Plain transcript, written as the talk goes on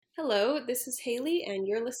Hello, this is Haley, and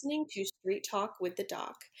you're listening to Street Talk with the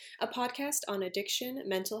Doc, a podcast on addiction,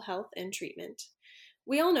 mental health, and treatment.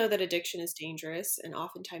 We all know that addiction is dangerous and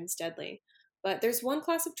oftentimes deadly, but there's one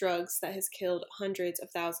class of drugs that has killed hundreds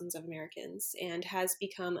of thousands of Americans and has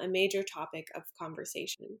become a major topic of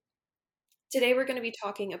conversation. Today, we're going to be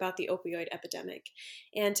talking about the opioid epidemic.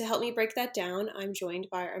 And to help me break that down, I'm joined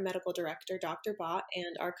by our medical director, Dr. Bott,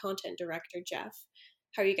 and our content director, Jeff.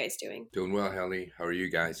 How are you guys doing? Doing well, Helly. How are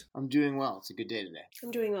you guys? I'm doing well. It's a good day today.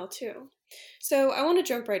 I'm doing well too. So, I want to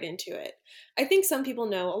jump right into it. I think some people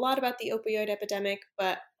know a lot about the opioid epidemic,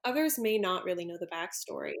 but others may not really know the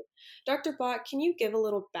backstory. Dr. Bott, can you give a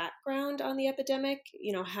little background on the epidemic?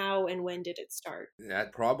 How and when did it start?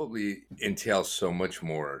 That probably entails so much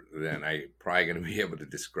more than I probably going to be able to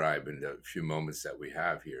describe in the few moments that we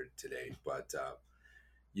have here today. But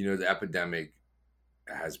the epidemic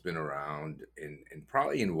has been around in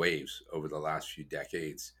probably in waves over the last few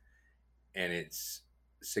decades, and it's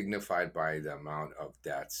signified by the amount of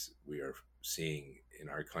deaths we are seeing in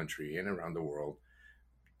our country and around the world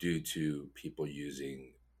due to people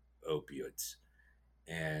using opioids.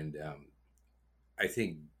 And I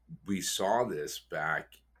think we saw this back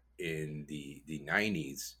in the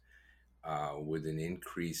 90s with an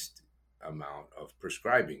increased amount of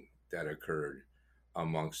prescribing that occurred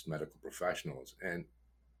amongst medical professionals. And,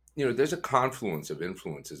 there's a confluence of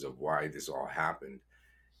influences of why this all happened.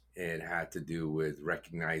 It had to do with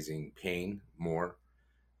recognizing pain more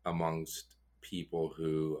amongst people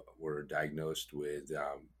who were diagnosed with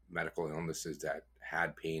medical illnesses that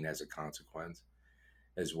had pain as a consequence,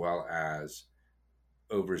 as well as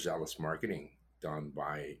overzealous marketing done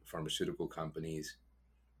by pharmaceutical companies,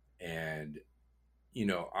 and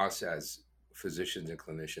us as physicians and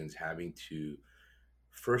clinicians having to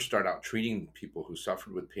first start out treating people who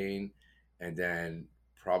suffered with pain, and then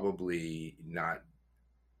probably not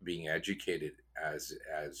being educated as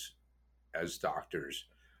doctors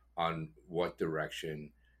on what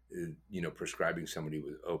direction prescribing somebody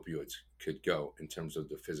with opioids could go in terms of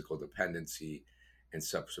the physical dependency and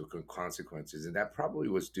subsequent consequences. And that probably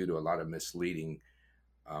was due to a lot of misleading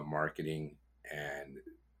marketing and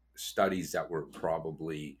studies that were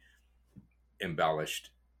probably embellished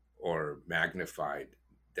or magnified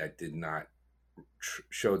that did not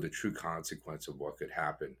show the true consequence of what could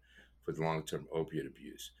happen with long-term opiate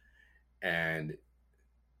abuse. And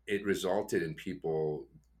it resulted in people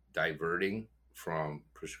diverting from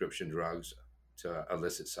prescription drugs to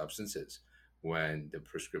illicit substances when the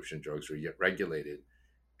prescription drugs were yet regulated.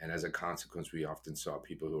 And as a consequence, we often saw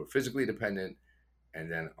people who were physically dependent and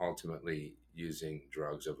then ultimately using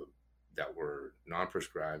drugs that were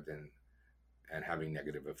non-prescribed and having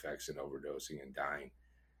negative effects and overdosing and dying.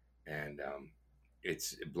 And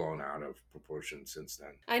it's blown out of proportion since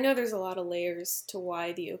then. I know there's a lot of layers to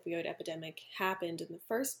why the opioid epidemic happened in the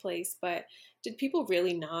first place, but did people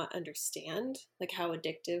really not understand how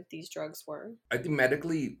addictive these drugs were? I think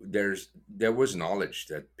medically there was knowledge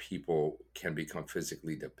that people can become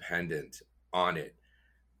physically dependent on it.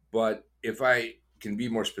 But if I can be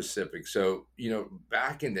more specific, so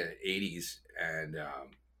back in the 80s, and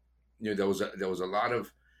there was a lot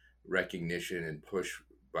of recognition and push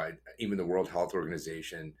by even the World Health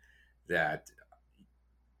Organization that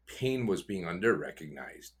pain was being under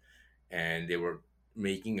recognized, and they were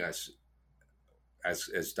making us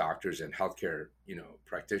as doctors and healthcare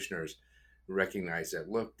practitioners recognize that,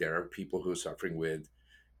 look, there are people who are suffering with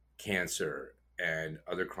cancer and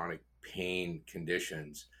other chronic pain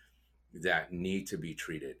conditions that need to be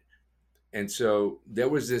treated. And so there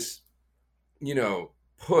was this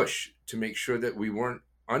push to make sure that we weren't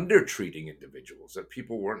under treating individuals, that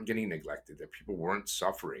people weren't getting neglected, that people weren't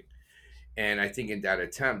suffering. And I think in that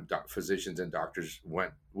attempt, physicians and doctors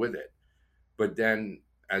went with it. But then,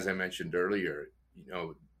 as I mentioned earlier,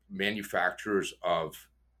 manufacturers of,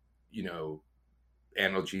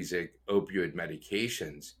 analgesic opioid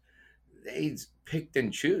medications, they picked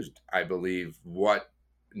and chose, I believe, what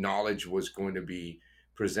knowledge was going to be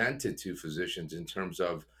presented to physicians in terms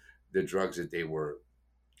of the drugs that they were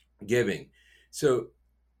giving. So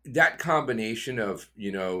that combination of,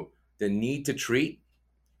 the need to treat,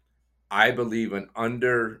 I believe, an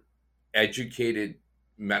undereducated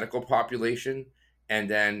medical population, and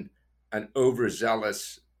then an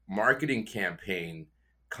overzealous marketing campaign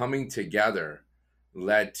coming together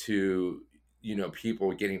led to,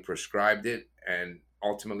 people getting prescribed it and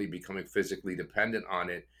ultimately becoming physically dependent on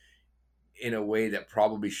it in a way that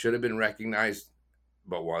probably should have been recognized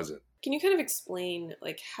but wasn't. Can you kind of explain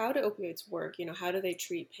how do opioids work? How do they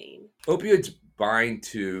treat pain? Opioids bind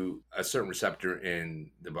to a certain receptor in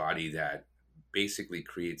the body that basically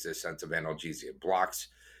creates a sense of analgesia. It blocks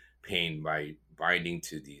pain by binding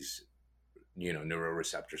to these,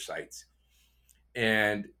 neuroreceptor sites.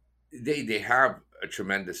 And they have a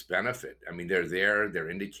tremendous benefit. I mean, they're there, they're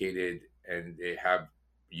indicated, and they have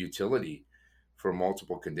utility for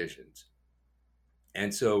multiple conditions.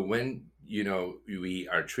 And so when, we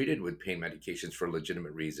are treated with pain medications for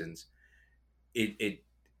legitimate reasons, it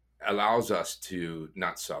allows us to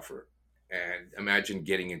not suffer. And imagine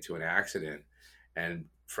getting into an accident and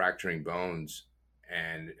fracturing bones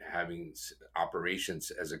and having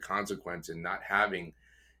operations as a consequence, and not having,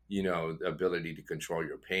 the ability to control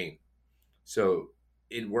your pain. So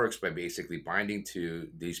it works by basically binding to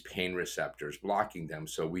these pain receptors, blocking them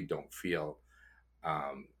so we don't feel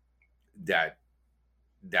um, that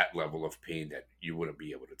that level of pain that you wouldn't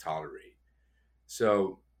be able to tolerate.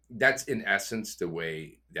 So that's in essence the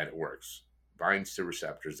way that it works. Binds to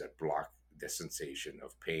receptors that block the sensation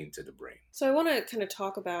of pain to the brain. So I want to kind of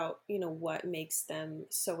talk about, what makes them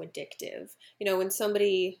so addictive. When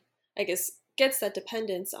somebody, I guess, gets that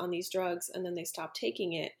dependence on these drugs and then they stop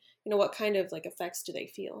taking it, what kind of like effects do they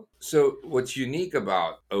feel? So what's unique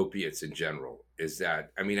about opiates in general is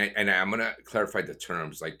that, I mean, I'm going to clarify the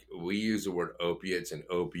terms. Like, we use the word opiates and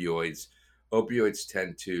opioids. Opioids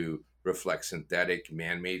tend to reflect synthetic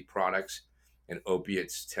man-made products, and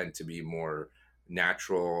opiates tend to be more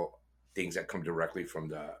natural things that come directly from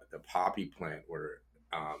the poppy plant where,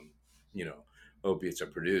 um, you know, opiates are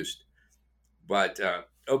produced. But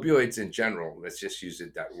opioids in general, let's just use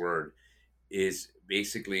that word, is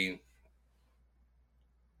basically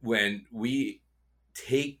when we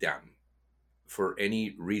take them for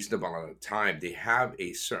any reasonable amount of time, they have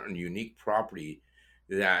a certain unique property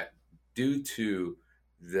that, due to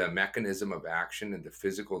the mechanism of action and the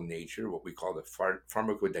physical nature, what we call the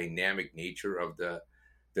pharmacodynamic nature of the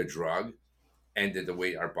drug, and the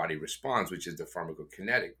way our body responds, which is the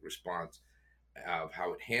pharmacokinetic response of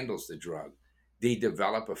how it handles the drug, they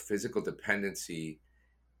develop a physical dependency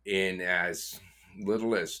in as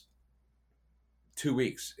little as 2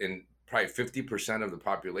 weeks in probably 50% of the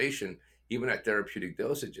population, even at therapeutic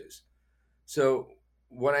dosages. So,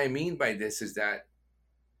 what I mean by this is that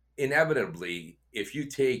inevitably, if you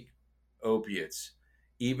take opiates,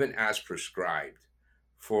 even as prescribed,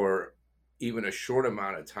 for even a short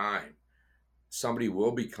amount of time, somebody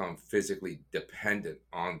will become physically dependent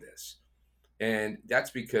on this. And that's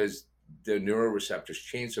because the neuroreceptors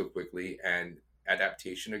change so quickly, and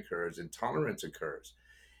adaptation occurs and tolerance occurs.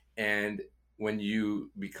 And when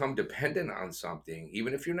you become dependent on something,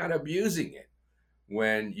 even if you're not abusing it,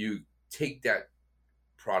 when you take that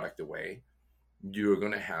product away, you're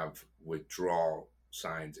going to have withdrawal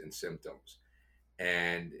signs and symptoms.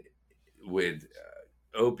 And with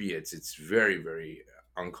opiates, it's very, very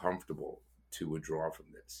uncomfortable to withdraw from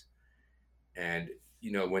this. And,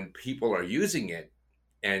 when people are using it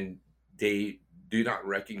and they do not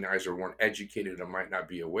recognize or weren't educated or might not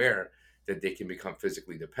be aware that they can become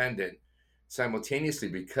physically dependent, simultaneously,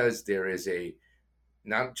 because there is a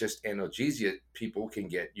not just analgesia, people can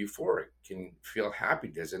get euphoric, can feel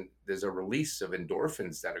happy. There's a release of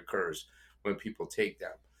endorphins that occurs when people take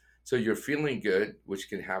them. So you're feeling good, which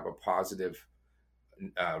can have a positive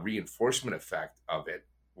reinforcement effect of it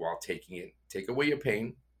while taking it, take away your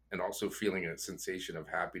pain, and also feeling a sensation of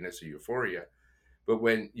happiness or euphoria. But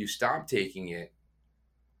when you stop taking it,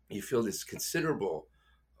 you feel this considerable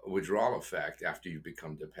withdrawal effect after you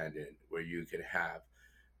become dependent, where you can have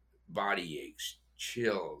body aches,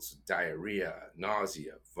 chills, diarrhea,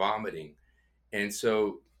 nausea, vomiting. And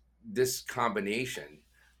so this combination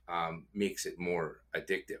makes it more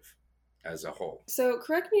addictive as a whole. So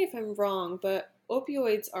correct me if I'm wrong, but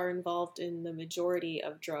opioids are involved in the majority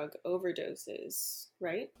of drug overdoses,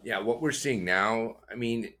 right? Yeah, what we're seeing now, I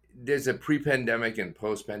mean, there's a pre pandemic and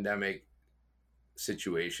post pandemic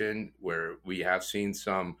situation where we have seen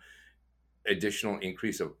some additional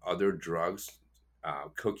increase of other drugs,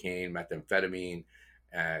 cocaine, methamphetamine,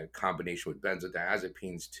 combination with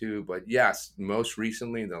benzodiazepines too. But yes, most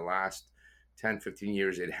recently in the last 10, 15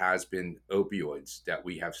 years, it has been opioids that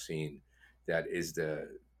we have seen that is the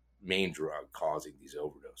main drug causing these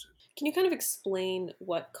overdoses. Can you kind of explain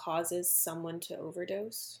what causes someone to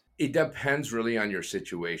overdose? It depends really on your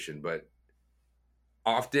situation, but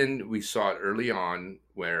often we saw it early on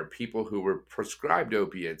where people who were prescribed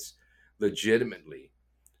opiates legitimately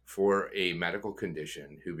for a medical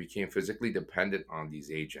condition, who became physically dependent on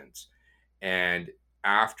these agents. And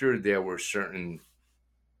after there were certain,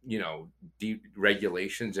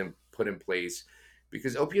 regulations and put in place,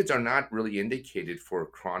 because opiates are not really indicated for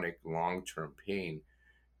chronic long-term pain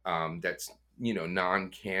that's,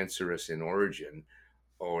 non-cancerous in origin,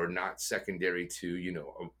 or not secondary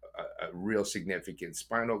to, a real significant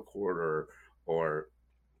spinal cord or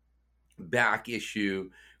back issue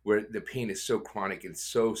where the pain is so chronic and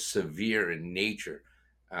so severe in nature,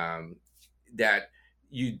 um, that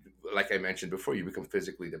you, like I mentioned before, you become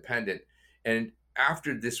physically dependent. And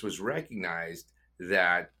after this was recognized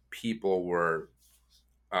that people were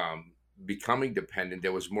um, becoming dependent,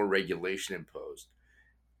 there was more regulation imposed.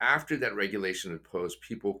 After that regulation imposed,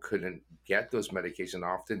 people couldn't get those medications.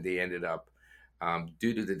 Often they ended up,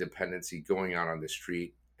 due to the dependency, going out on the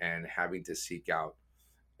street and having to seek out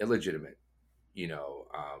illegitimate, you know,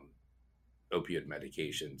 opioid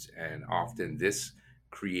medications. And often this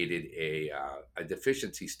created a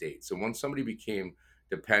deficiency state. So once somebody became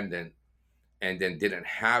dependent and then didn't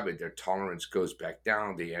have it, their tolerance goes back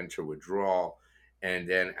down, they enter withdrawal. And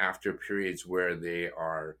then after periods where they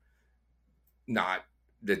are not,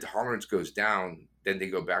 the tolerance goes down, then they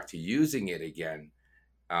go back to using it again.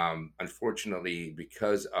 Unfortunately,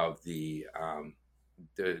 because of the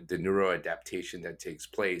neuroadaptation that takes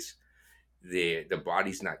place, the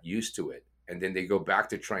body's not used to it, and then they go back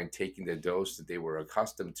to trying taking the dose that they were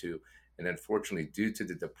accustomed to. And unfortunately, due to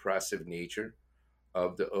the depressive nature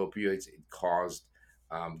of the opioids, it caused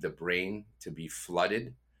the brain to be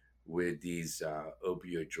flooded with these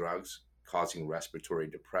opioid drugs, causing respiratory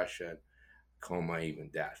depression, coma, even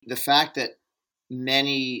death. The fact that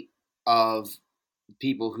many of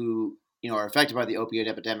people who are affected by the opioid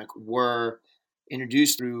epidemic were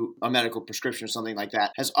introduced through a medical prescription or something like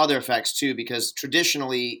that has other effects too, because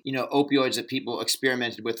traditionally, opioids that people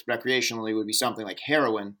experimented with recreationally would be something like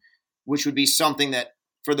heroin, which would be something that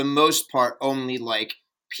for the most part only like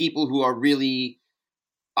people who are really,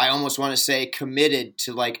 I almost want to say, committed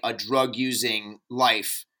to like a drug using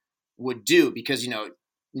life would do, because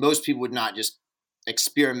most people would not just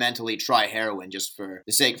experimentally try heroin just for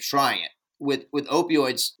the sake of trying it. With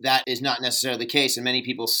opioids, that is not necessarily the case, and many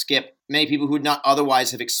people who would not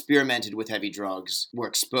otherwise have experimented with heavy drugs were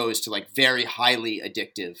exposed to like very highly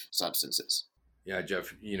addictive substances. Yeah,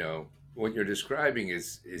 Jeff, what you're describing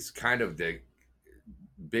is kind of the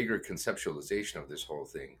bigger conceptualization of this whole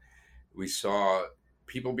thing. We saw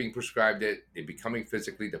people being prescribed it, they becoming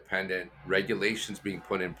physically dependent, regulations being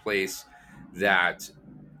put in place that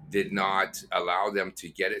did not allow them to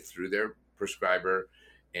get it through their prescriber,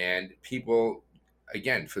 and people,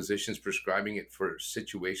 again, physicians prescribing it for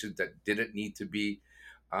situations that didn't need to be,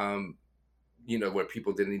 where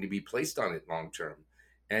people didn't need to be placed on it long term.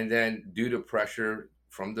 And then due to pressure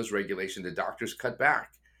from those regulations, the doctors cut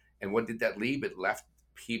back. And what did that leave? It left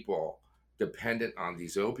people dependent on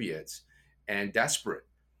these opiates and desperate.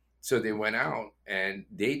 So they went out and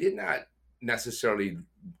they did not necessarily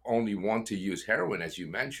only want to use heroin, as you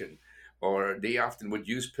mentioned, or they often would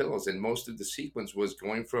use pills. And most of the sequence was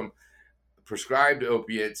going from prescribed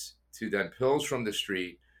opiates to then pills from the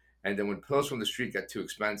street. And then when pills from the street got too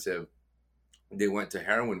expensive, they went to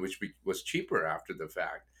heroin, which was cheaper after the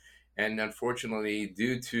fact. And unfortunately,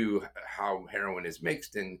 due to how heroin is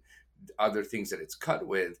mixed and other things that it's cut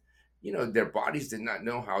with, their bodies did not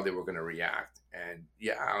know how they were going to react. And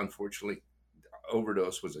yeah, unfortunately,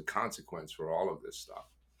 overdose was a consequence for all of this stuff.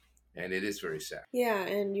 And it is very sad. Yeah,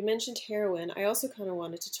 and you mentioned heroin. I also kind of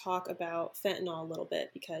wanted to talk about fentanyl a little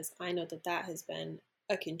bit, because I know that has been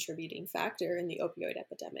a contributing factor in the opioid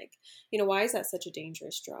epidemic. Why is that such a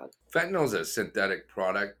dangerous drug? Fentanyl is a synthetic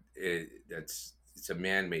product. It's a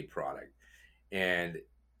man-made product. And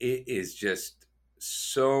it is just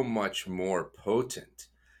so much more potent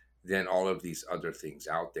than all of these other things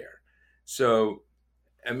out there. So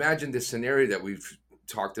imagine the scenario that we've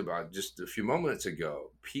talked about just a few moments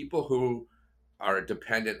ago. People who are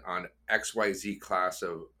dependent on XYZ class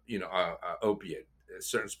of, opiate, a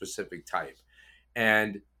certain specific type.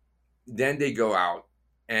 And then they go out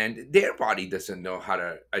and their body doesn't know how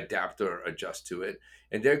to adapt or adjust to it.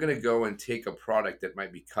 And they're going to go and take a product that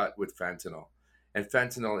might be cut with fentanyl. And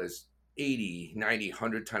fentanyl is 80, 90,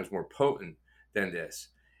 100 times more potent than this.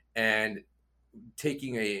 And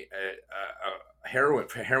taking a heroin,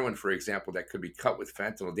 for example, that could be cut with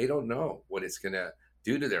fentanyl, they don't know what it's going to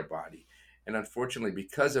do to their body. And unfortunately,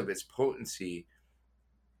 because of its potency,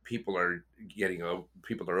 people are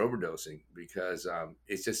overdosing, because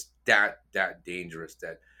it's just that dangerous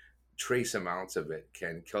that trace amounts of it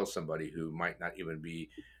can kill somebody who might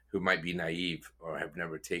be naive or have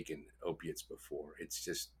never taken opiates before.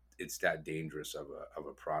 It's that dangerous of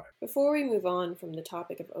a product. Before we move on from the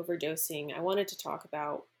topic of overdosing, I wanted to talk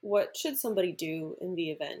about what should somebody do in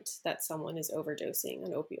the event that someone is overdosing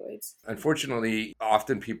on opioids. Unfortunately,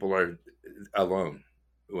 often people are alone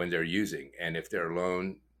when they're using, and if they're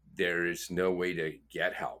alone, there is no way to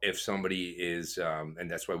get help. If somebody is,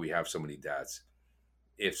 and that's why we have so many deaths,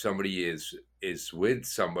 if somebody is with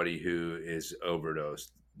somebody who is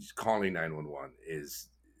overdosed, calling 911 is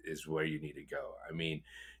where you need to go. I mean,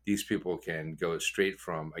 these people can go straight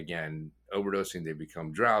from, again, overdosing, they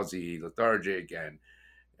become drowsy, lethargic, and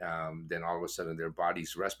then all of a sudden their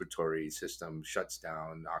body's respiratory system shuts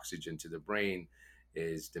down, oxygen to the brain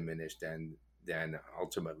is diminished, and then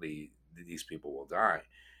ultimately these people will die.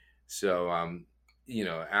 So,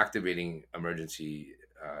 activating emergency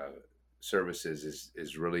services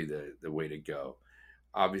is really the way to go.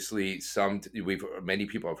 Obviously, we've many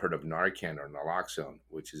people have heard of Narcan or naloxone,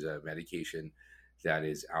 which is a medication that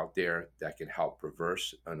is out there that can help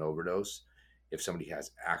reverse an overdose. If somebody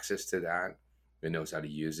has access to that and knows how to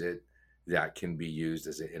use it, that can be used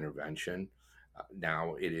as an intervention.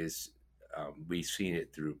 Now it is, we've seen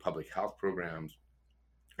it through public health programs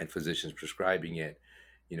and physicians prescribing it.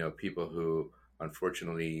 People who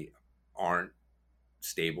unfortunately aren't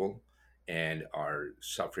stable and are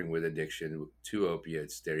suffering with addiction to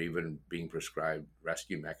opiates, they're even being prescribed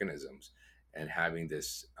rescue mechanisms and having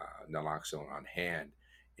this naloxone on hand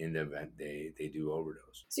in the event they do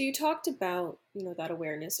overdose. So you talked about, that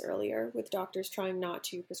awareness earlier with doctors trying not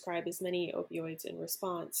to prescribe as many opioids in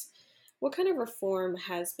response. What kind of reform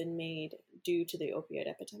has been made due to the opioid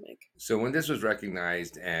epidemic? So when this was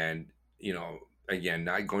recognized, and again,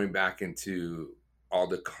 not going back into all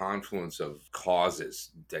the confluence of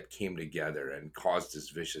causes that came together and caused this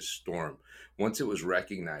vicious storm, once it was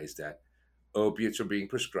recognized that opiates were being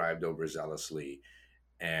prescribed overzealously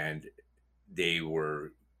and they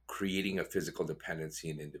were creating a physical dependency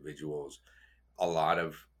in individuals, a lot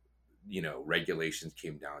of regulations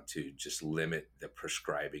came down to just limit the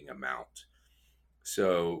prescribing amount.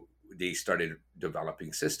 So they started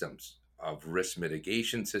developing systems of risk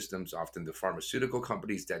mitigation systems. Often the pharmaceutical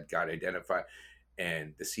companies that got identified,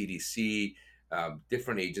 and the CDC,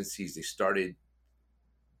 different agencies, they started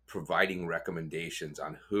providing recommendations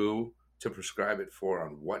on who to prescribe it for,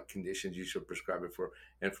 on what conditions you should prescribe it for,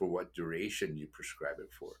 and for what duration you prescribe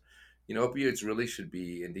it for. Opioids really should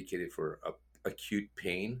be indicated for acute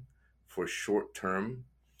pain, for short term,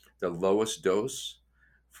 the lowest dose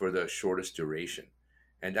for the shortest duration.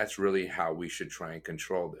 And that's really how we should try and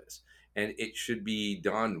control this. And it should be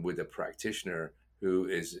done with a practitioner who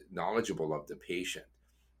is knowledgeable of the patient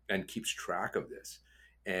and keeps track of this.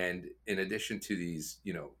 And in addition to these,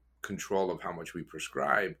 control of how much we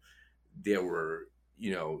prescribe, there were,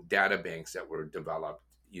 data banks that were developed,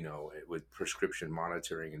 with prescription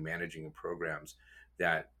monitoring and managing programs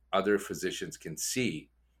that other physicians can see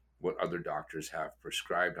what other doctors have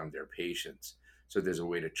prescribed on their patients. So there's a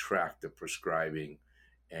way to track the prescribing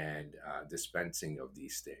and dispensing of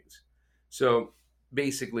these things. So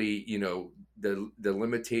basically, the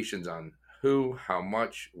limitations on who, how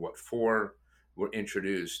much, what for were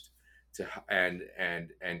introduced to,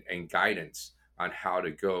 and guidance on how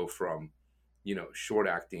to go from short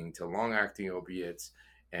acting to long acting opiates,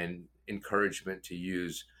 and encouragement to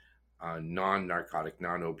use non-narcotic,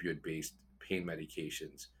 non-opioid based pain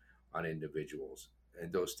medications on individuals.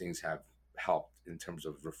 And those things have helped in terms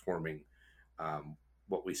of reforming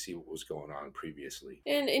what was going on previously.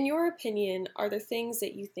 And in your opinion, are there things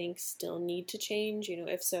that you think still need to change?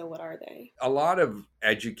 If so, what are they? A lot of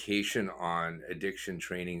education on addiction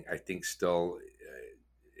training, I think, still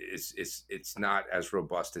it's not as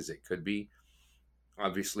robust as it could be.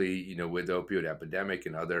 Obviously, with the opioid epidemic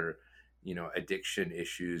and other, addiction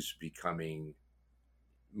issues becoming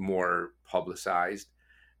more publicized,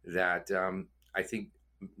 that I think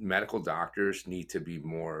medical doctors need to be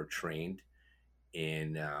more trained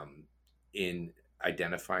in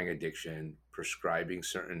identifying addiction, prescribing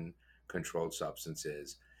certain controlled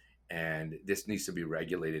substances, and this needs to be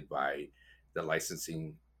regulated by the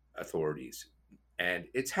licensing authorities. And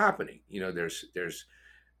it's happening.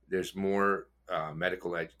 There's more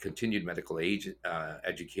continued medical age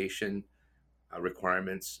education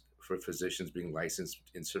requirements for physicians being licensed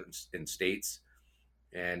in states,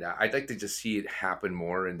 and I'd like to just see it happen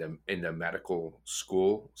more in the medical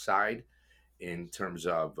school side, in terms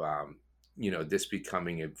of this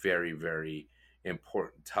becoming a very, very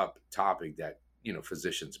important topic that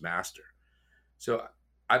physicians master. So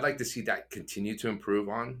I'd like to see that continue to improve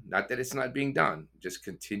on. Not that it's not being done, just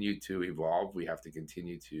continue to evolve. We have to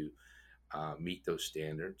continue to meet those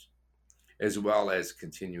standards, as well as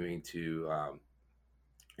continuing to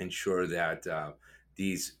ensure that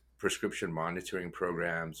these prescription monitoring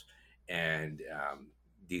programs and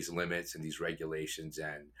these limits and these regulations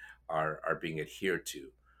and are being adhered to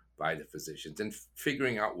by the physicians, and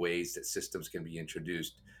figuring out ways that systems can be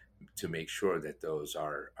introduced to make sure that those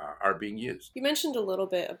are being used. You mentioned a little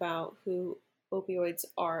bit about who opioids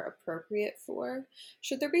are appropriate for?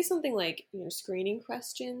 Should there be something like, screening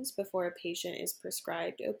questions before a patient is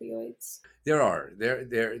prescribed opioids? There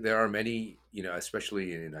are many,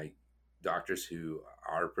 especially in like doctors who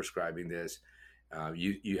are prescribing this.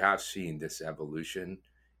 You have seen this evolution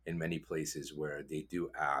in many places where they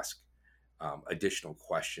do ask additional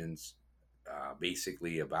questions,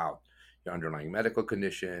 basically about your underlying medical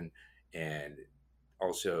condition and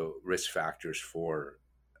also risk factors for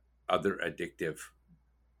other addictive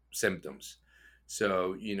symptoms.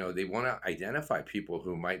 So, they want to identify people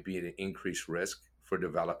who might be at an increased risk for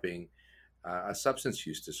developing a substance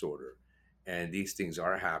use disorder. And these things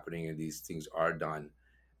are happening and these things are done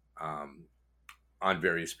um, on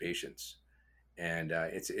various patients. And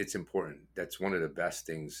it's important. That's one of the best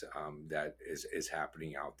things that is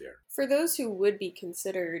happening out there. For those who would be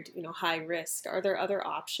considered, high risk, are there other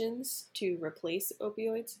options to replace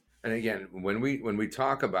opioids? And again, when we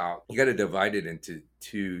talk about, you got to divide it into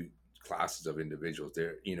two classes of individuals.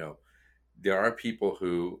 There are people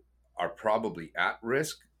who are probably at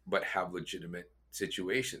risk but have legitimate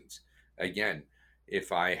situations. Again,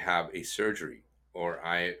 if I have a surgery or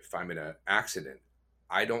if I'm in an accident,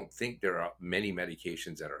 I don't think there are many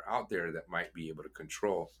medications that are out there that might be able to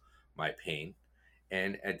control my pain.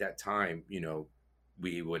 And at that time,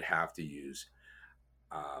 we would have to use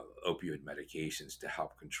opioid medications to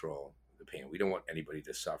help control the pain. We don't want anybody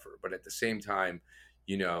to suffer. But at the same time,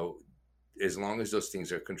 you know, as long as those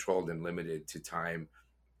things are controlled and limited to time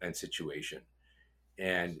and situation.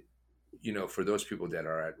 And, for those people that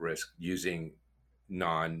are at risk, using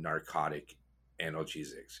non narcotic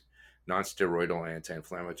analgesics, non steroidal anti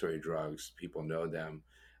inflammatory drugs, people know them.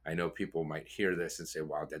 I know people might hear this and say,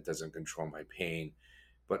 wow, that doesn't control my pain.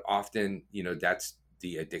 But often, that's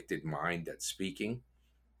the addicted mind that's speaking.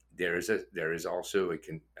 There is also a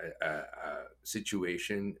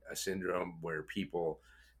situation, a syndrome where people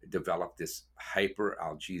develop this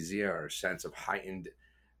hyperalgesia or sense of heightened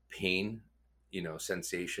pain,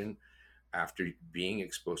 sensation after being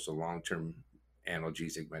exposed to long-term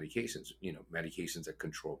analgesic medications, medications that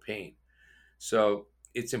control pain. So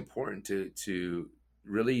it's important to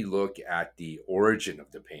really look at the origin of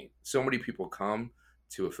the pain. So many people come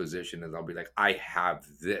to a physician and they'll be like, I have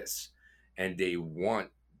this, and they want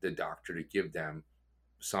the doctor to give them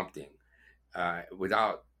something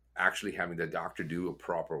without actually having the doctor do a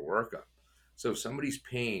proper workup. So if somebody's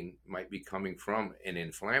pain might be coming from an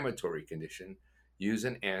inflammatory condition, use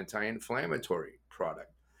an anti-inflammatory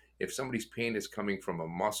product. If somebody's pain is coming from a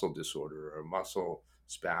muscle disorder or a muscle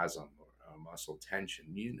spasm or a muscle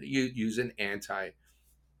tension, you use an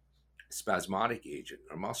anti-spasmodic agent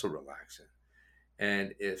or muscle relaxant.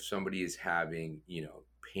 And if somebody is having,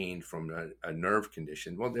 pain from a nerve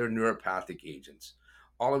condition, well, they're neuropathic agents.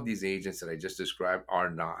 All of these agents that I just described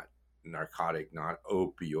are not narcotic, not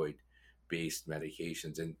opioid based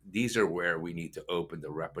medications. And these are where we need to open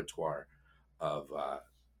the repertoire of,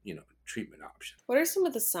 treatment options. What are some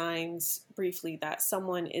of the signs, briefly, that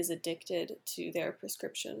someone is addicted to their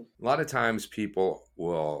prescription? A lot of times people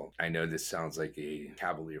will, I know this sounds like a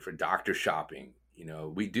cavalier for doctor shopping.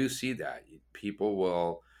 We do see that. People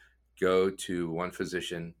will go to one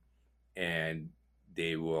physician and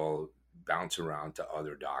they will bounce around to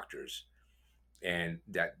other doctors. And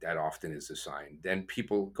that often is a sign. Then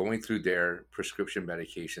people going through their prescription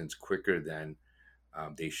medications quicker than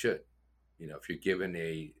they should. If you're given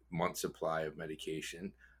a month supply of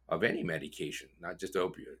medication, of any medication, not just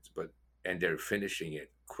opioids, and they're finishing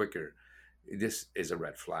it quicker, this is a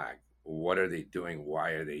red flag. What are they doing?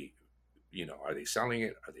 Why are they, are they selling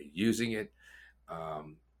it? Are they using it?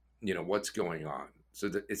 What's going on? So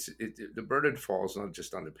the burden falls not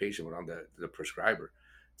just on the patient, but on the prescriber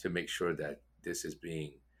to make sure that this is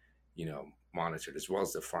being, monitored, as well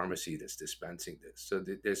as the pharmacy that's dispensing this. So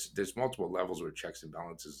there's multiple levels where checks and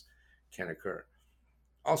balances can occur.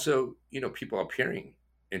 Also, people appearing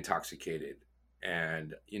intoxicated,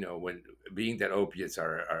 and when being that opiates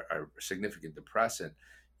are a significant depressant,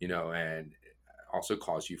 and also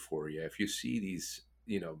cause euphoria. If you see these,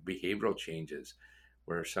 behavioral changes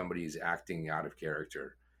where somebody's acting out of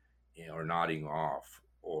character, or nodding off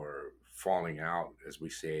or falling out, as we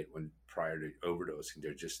say it, when prior to overdosing,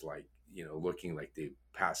 they're just like, looking like they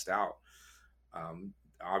passed out.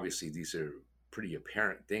 Obviously, these are pretty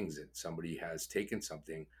apparent things that somebody has taken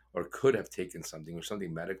something or could have taken something, or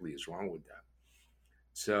something medically is wrong with them.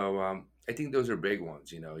 So I think those are big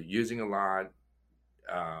ones, using a lot,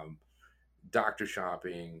 um, doctor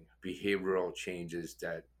shopping, behavioral changes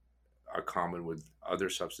that are common with other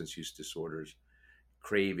substance use disorders,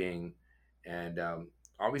 craving, and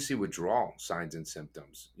obviously withdrawal signs and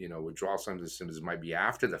symptoms. Withdrawal signs and symptoms might be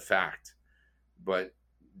after the fact, but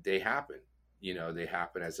they happen. They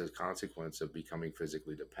happen as a consequence of becoming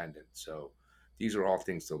physically dependent. So these are all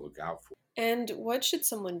things to look out for. And what should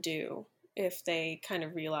someone do if they kind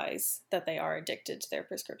of realize that they are addicted to their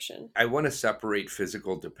prescription? I want to separate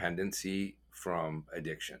physical dependency from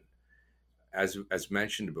addiction. As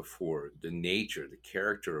mentioned before, the nature, the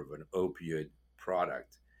character of an opioid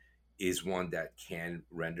product is one that can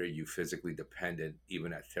render you physically dependent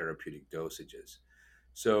even at therapeutic dosages.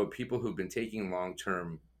 So people who've been taking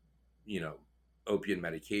long-term, you know, opiate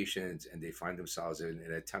medications, and they find themselves in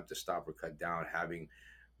an attempt to stop or cut down having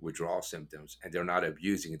withdrawal symptoms, and they're not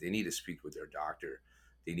abusing it, they need to speak with their doctor.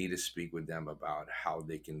 They need to speak with them about how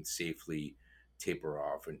they can safely taper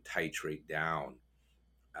off and titrate down.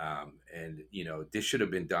 And this should have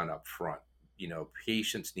been done up front.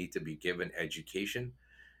 Patients need to be given education.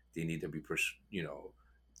 They need to be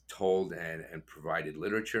told and provided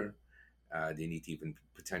literature. They need to even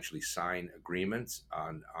potentially sign agreements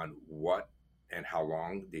on what and how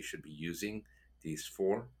long they should be using these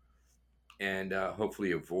for, and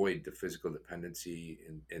hopefully avoid the physical dependency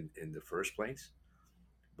in the first place.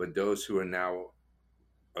 But those who are now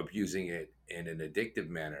abusing it in an addictive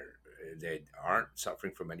manner, that aren't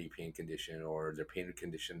suffering from any pain condition, or their pain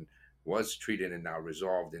condition was treated and now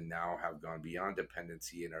resolved, and now have gone beyond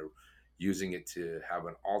dependency and are using it to have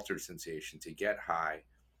an altered sensation to get high.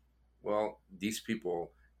 Well, these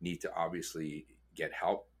people need to obviously get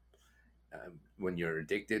help. When you're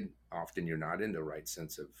addicted, often you're not in the right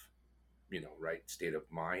sense of, right state of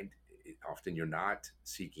mind. Often you're not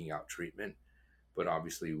seeking out treatment. But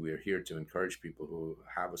obviously, we're here to encourage people who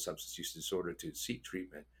have a substance use disorder to seek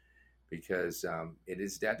treatment, because it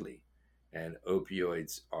is deadly. And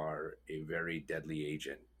opioids are a very deadly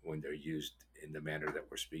agent when they're used in the manner that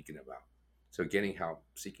we're speaking about. So getting help,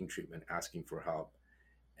 seeking treatment, asking for help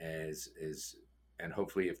is and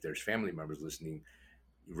hopefully, if there's family members listening,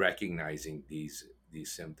 recognizing these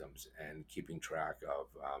symptoms and keeping track of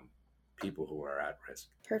people who are at risk.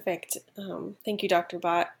 Perfect. Thank you, Dr.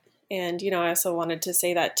 Bott. And, I also wanted to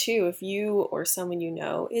say that too, if you or someone you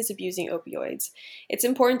know is abusing opioids, it's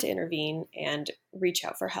important to intervene and reach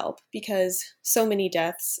out for help, because so many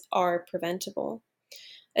deaths are preventable.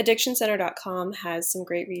 AddictionCenter.com has some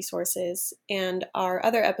great resources, and our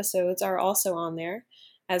other episodes are also on there,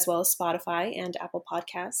 as well as Spotify and Apple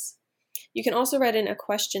Podcasts. You can also write in a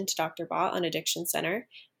question to Dr. Bott on Addiction Center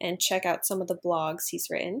and check out some of the blogs he's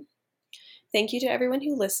written. Thank you to everyone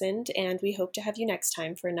who listened, and we hope to have you next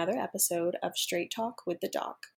time for another episode of Straight Talk with the Doc.